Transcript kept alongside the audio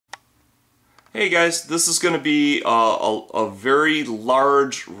Hey guys, this is going to be a very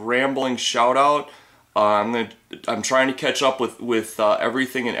large rambling shout out. I'm trying to catch up with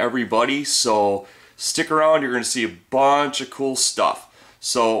everything and everybody, so stick around. You're going to see a bunch of cool stuff.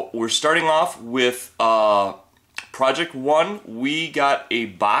 So we're starting off with Project 1. We got a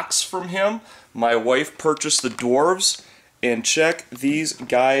box from him. My wife purchased the dwarves, and check these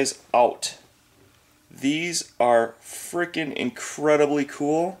guys out. These are freaking incredibly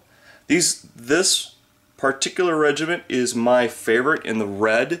cool. This particular regiment is my favorite in the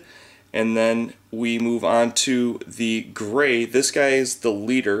red, and then we move on to the gray. This guy is the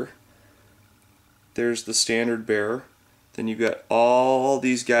leader. There's the standard bearer. Then you've got all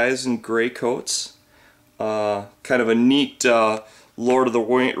these guys in gray coats. Kind of a neat Lord of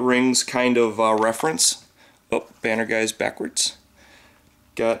the Rings kind of reference. Oh, banner guys backwards.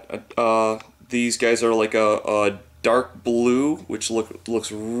 Got these guys are like a dark blue, which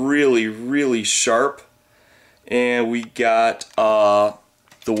looks really sharp. And we got the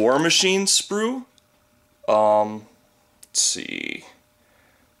War Machine sprue. Let's see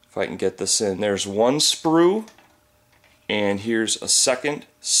if I can get this in. There's one sprue, and here's a second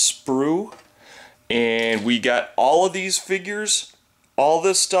sprue. And we got all of these figures, all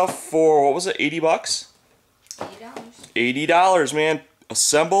this stuff for, what was it, 80 bucks? $80. $80, man.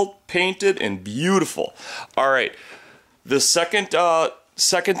 Assembled, painted, and beautiful. All right. The second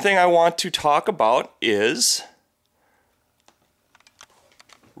thing I want to talk about is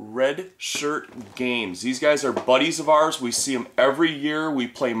Red Shirt Games. These guys are buddies of ours. We see them every year. We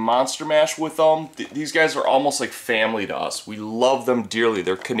play Monster Mash with them. These guys are almost like family to us. We love them dearly.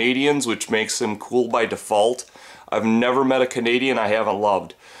 They're Canadians, which makes them cool by default. I've never met a Canadian I haven't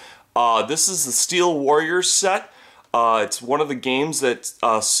loved. This is the Steel Warriors set. It's one of the games that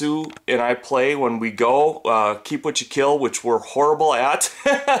Sue and I play when we go. Keep What You Kill, which we're horrible at.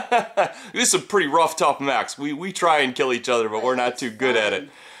 This is a pretty rough, tough mechs. We try and kill each other, but we're not too good at it.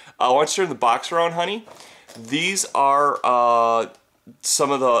 Why don't you turn the box around, honey? These are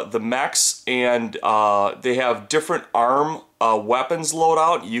some of the mechs, and they have different arm weapons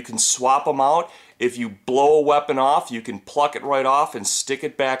loadout. You can swap them out. If you blow a weapon off, you can pluck it right off and stick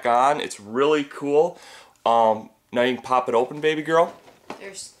it back on. It's really cool. Now you can pop it open, baby girl.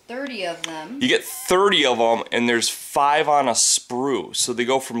 There's 30 of them. You get 30 of them, and there's 5 on a sprue. So they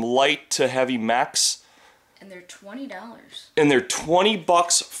go from light to heavy mechs. And they're $20. And they're 20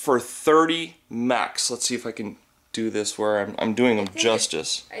 bucks for 30 mechs. Let's see if I can do this where I'm doing them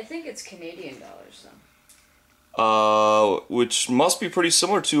justice. I think it's Canadian dollars, though. Which must be pretty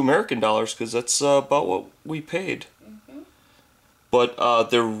similar to American dollars, because that's about what we paid. Mm-hmm. But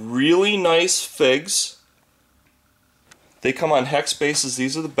they're really nice figs. They come on hex bases.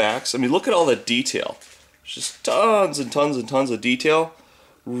 These are the backs. I mean, look at all that detail. There's just tons and tons and tons of detail.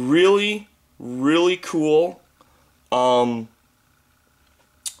 Really cool.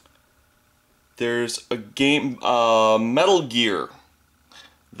 There's a game, Metal Gear,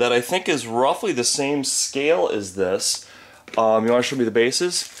 that I think is roughly the same scale as this. You want to show me the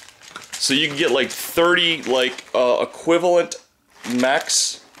bases? So you can get like 30 equivalent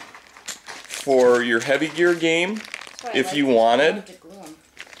mechs for your Heavy Gear game. If you wanted.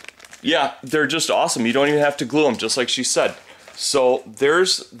 Yeah, they're just awesome. You don't even have to glue them, just like she said. So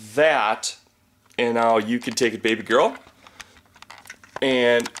there's that, and now you can take it, baby girl.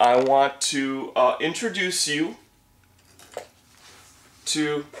 And I want to introduce you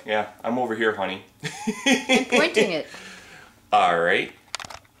to, yeah, I'm over here, honey. I'm pointing it. All right.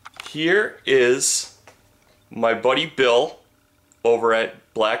 Here is my buddy Bill over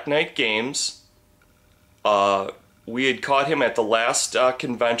at Black Knight Games. We had caught him at the last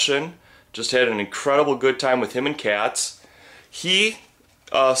convention. Just had an incredible good time with him and Cats. He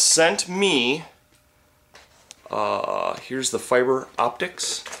sent me, here's the fiber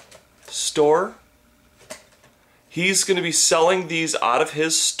optics store. He's going to be selling these out of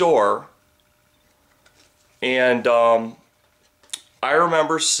his store. And I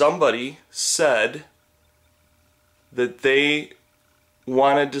remember somebody said that they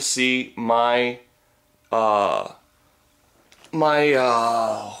wanted to see my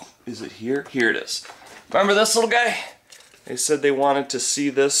is it here? Here it is. Remember this little guy? They said they wanted to see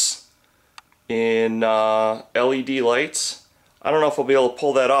this in LED lights. I don't know if I'll be able to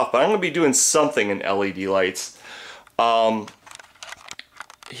pull that off, but I'm going to be doing something in LED lights.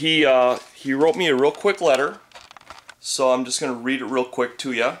 He wrote me a real quick letter, so I'm just going to read it real quick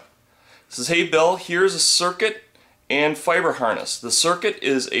to you. It says, "Hey Bill, here's a circuit and fiber harness. The circuit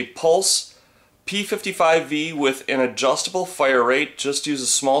is a pulse P55V with an adjustable fire rate. Just use a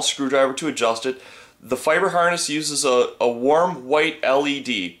small screwdriver to adjust it. The fiber harness uses a warm white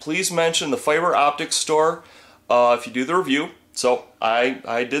LED. Please mention the fiber optic store if you do the review. So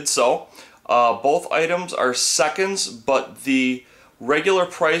I did so. Both items are seconds, but the regular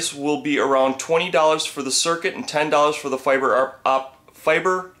price will be around $20 for the circuit and $10 for the fiber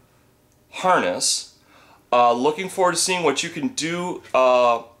harness. Looking forward to seeing what you can do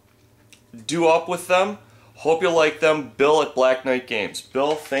up with them. Hope you like them. Bill at Black Knight Games.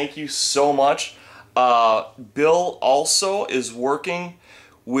 Bill, thank you so much. Bill also is working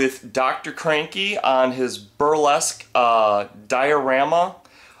with Dr. Cranky on his burlesque diorama.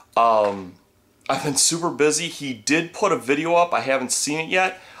 I've been super busy. He did put a video up. I haven't seen it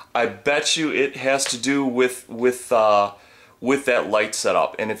yet. I bet you it has to do with that light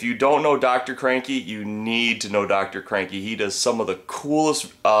setup. And if you don't know Dr. Cranky, you need to know Dr. Cranky. He does some of the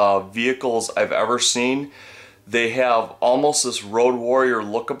coolest vehicles I've ever seen. They have almost this Road Warrior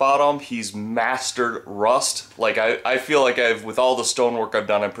look about them. He's mastered rust. Like I feel like with all the stonework I've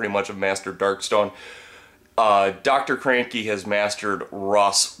done, I pretty much have mastered Darkstone. Dr. Cranky has mastered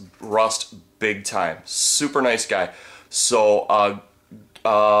rust big time. Super nice guy. So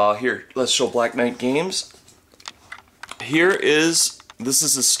here, let's show Black Knight Games. This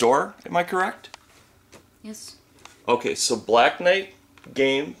is a store, am I correct? Yes. Okay, so Black Knight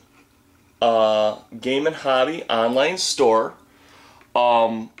Game and Hobby online store.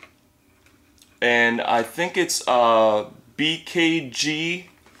 And I think it's BKG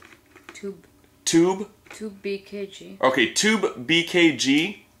Tube BKG. Okay, Tube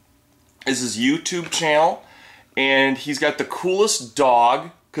BKG is his YouTube channel, and he's got the coolest dog,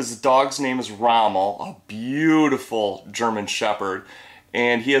 because the dog's name is Rommel, a beautiful German Shepherd,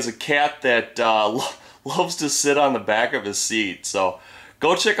 and he has a cat that loves to sit on the back of his seat. So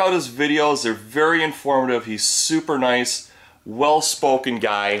go check out his videos. They're very informative. He's super nice, well-spoken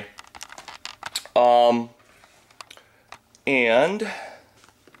guy. Can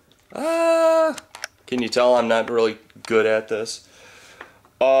you tell I'm not really good at this?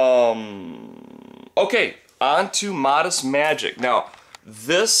 Okay, on to Modest Magic. Now,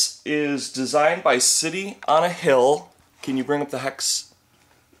 this is designed by City on a Hill. Can you bring up the hex?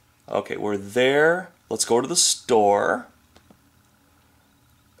 Okay, we're there. Let's go to the store.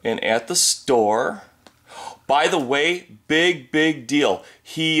 And at the store, by the way, big deal.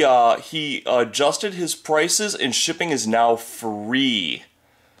 He adjusted his prices and shipping is now free.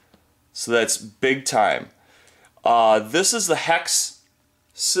 So that's big time. This is the hex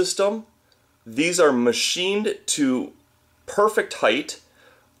system. These are machined to perfect height.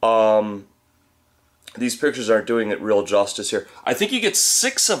 These pictures aren't doing it real justice here. I think you get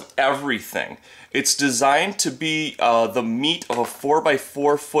 6 of everything. It's designed to be the meat of a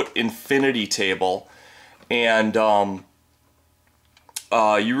 4x4 foot infinity table. And you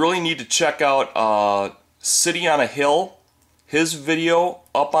really need to check out City on a Hill. His video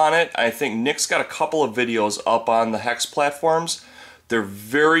up on it. I think Nick's got a couple of videos up on the hex platforms. They're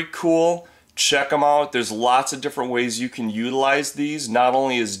very cool. Check them out. There's lots of different ways you can utilize these, not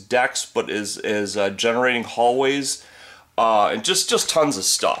only as decks, but as generating hallways, and just tons of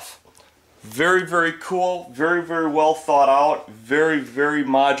stuff. Very cool. Very well thought out. Very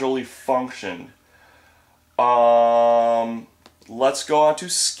modularly functioned. Let's go on to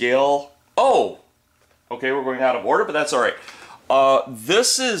scale. Oh, okay, we're going out of order, but that's all right.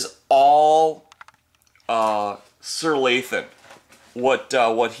 This is all Sir Lathan.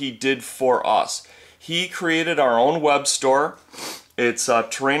 What he did for us. He created our own web store. It's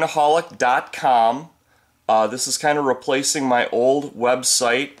terrainaholic.com. This is kind of replacing my old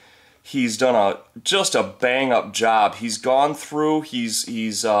website. He's done just a bang-up job. He's gone through, he's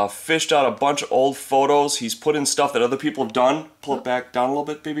fished out a bunch of old photos. He's put in stuff that other people have done. Pull it back down a little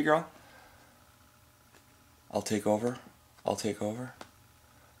bit, baby girl. I'll take over.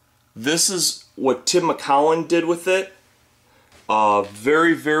 This is what Tim McCowan did with it.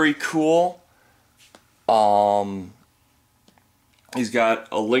 Very cool. He's got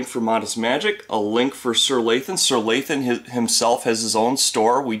a link for Modest Magic, a link for Sir Lathan. Sir Lathan himself has his own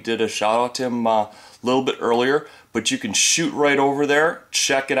store. We did a shout out to him a little bit earlier, but you can shoot right over there.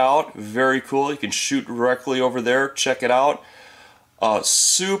 Check it out. Very cool. You can shoot directly over there. Check it out.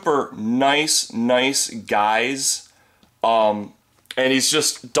 Super nice guys. And he's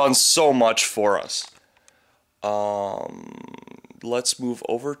just done so much for us. Let's move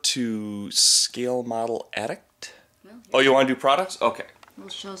over to Scale Model Addict. Oh, you want to do products? Okay. We'll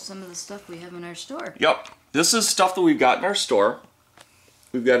show some of the stuff we have in our store. Yep. This is stuff that we've got in our store.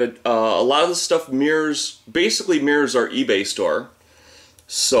 We've got a lot of the stuff basically mirrors our eBay store.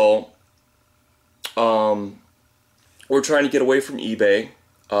 So, we're trying to get away from eBay.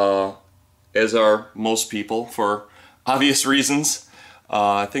 as are most people for obvious reasons.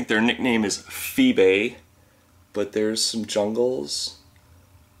 I think their nickname is Phoebe, but there's some jungles,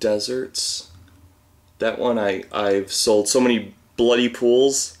 deserts. That one I've sold so many bloody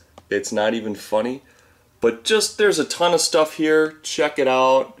pools, it's not even funny. But just, there's a ton of stuff here. Check it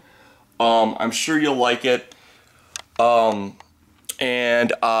out. I'm sure you'll like it.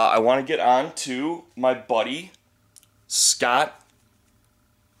 And I want to get on to my buddy, Scott.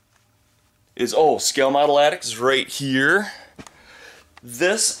 Scale Model Addict is right here.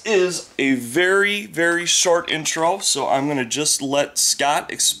 This is a very, very short intro, so I'm going to just let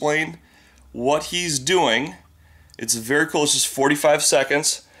Scott explain what he's doing. It's very cool. It's just 45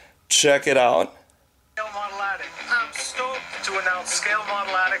 seconds. Check it out. Scale Model Addict. I'm stoked to announce Scale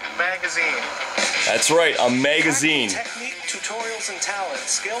Model Addict magazine. That's right, a magazine. Technique, tutorials, and talent.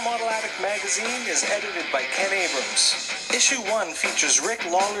 Scale Model Addict magazine is edited by Ken Abrams. Issue 1 features Rick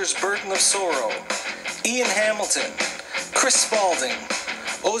Lawler's Burden of Sorrow, Ian Hamilton, Chris Spaulding,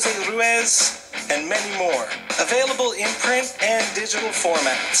 Jose Ruiz, and many more. Available in print and digital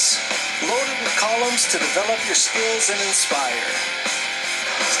formats. Loaded with columns to develop your skills and inspire.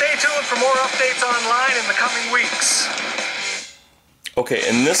 Stay tuned for more updates online in the coming weeks. Okay,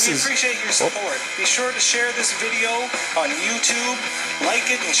 and this We is... appreciate your support. Be sure to share this video on YouTube, like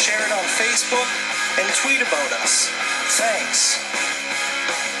it and share it on Facebook, and tweet about us. Thanks.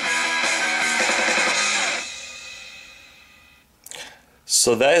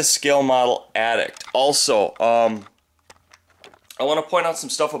 So that is Scale Model Addict. Also, I want to point out some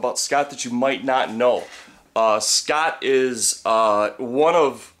stuff about Scott that you might not know. Scott is one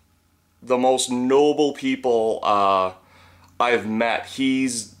of the most noble people I've met.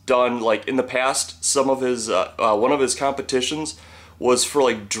 He's done, like, in the past, some of his one of his competitions was for,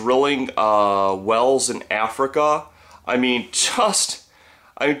 like, drilling wells in Africa. I mean, just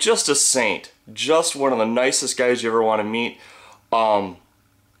a saint. Just one of the nicest guys you ever want to meet.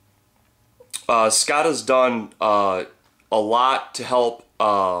 Scott has done a lot to help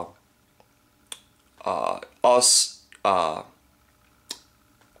us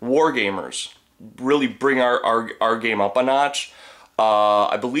wargamers really bring our game up a notch.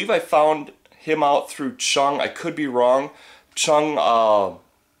 I believe I found him out through Chung. I could be wrong. Chung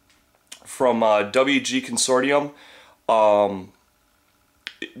from WG Consortium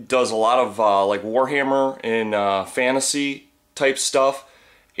does a lot of like Warhammer and fantasy type stuff,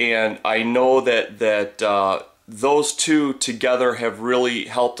 and I know that those two together have really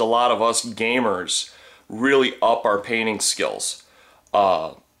helped a lot of us gamers really up our painting skills.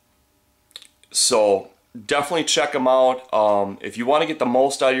 So definitely check them out. If you want to get the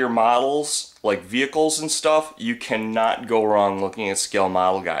most out of your models, like vehicles and stuff, you cannot go wrong looking at Scale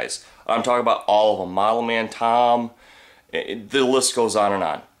Model guys. I'm talking about all of them. Model Man Tom, the list goes on and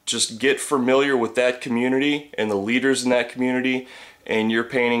on. Just get familiar with that community and the leaders in that community, and your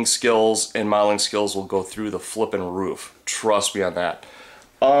painting skills and modeling skills will go through the flippin' roof. Trust me on that.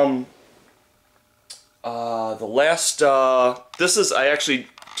 The last, this is, I actually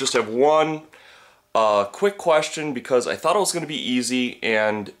just have one quick question because I thought it was going to be easy,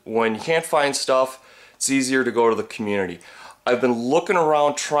 and when you can't find stuff, it's easier to go to the community. I've been looking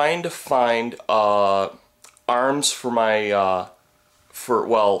around trying to find arms for my,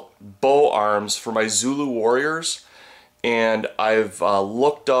 bow arms for my Zulu warriors, and I've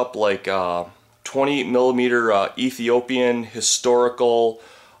looked up like 28mm Ethiopian, historical,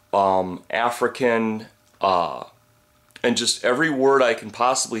 African, and just every word I can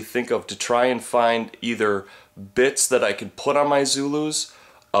possibly think of to try and find either bits that I can put on my Zulus,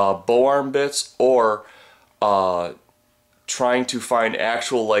 bow arm bits, or trying to find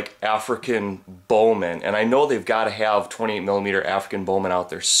actual like African bowmen. And I know they've got to have 28mm African bowmen out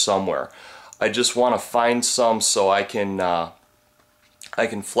there somewhere. I just want to find some so I can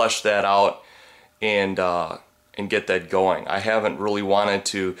flesh that out and get that going. I haven't really wanted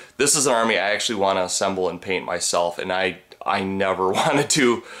to. This is an army I actually want to assemble and paint myself, and I never want to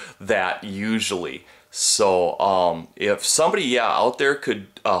do that usually. So if somebody out there could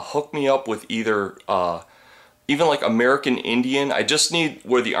hook me up with either even like American Indian, I just need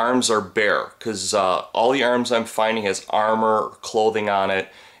where the arms are bare, because all the arms I'm finding has armor or clothing on it,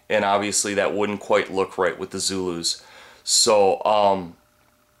 and obviously that wouldn't quite look right with the Zulus. So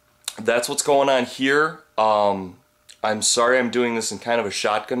that's what's going on here. I'm sorry I'm doing this in kind of a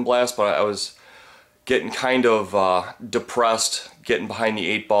shotgun blast, but I was getting kind of depressed, getting behind the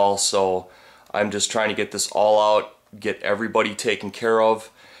 8 ball, so I'm just trying to get this all out, get everybody taken care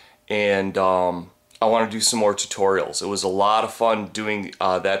of, and I want to do some more tutorials. It was a lot of fun doing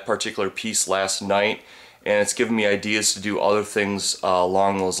that particular piece last night, and it's given me ideas to do other things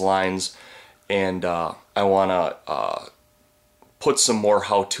along those lines. and I want to put some more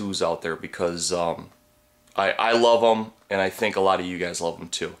how-tos out there because I love them, and I think a lot of you guys love them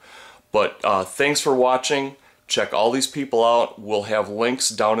too. But thanks for watching. Check all these people out. We'll have links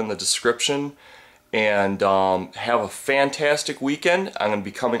down in the description. And have a fantastic weekend. I'm going to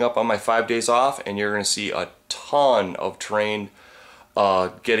be coming up on my 5 days off, and you're going to see a ton of terrain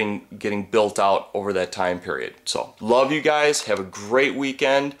getting built out over that time period. So love you guys. Have a great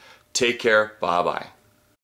weekend. Take care. Bye-bye.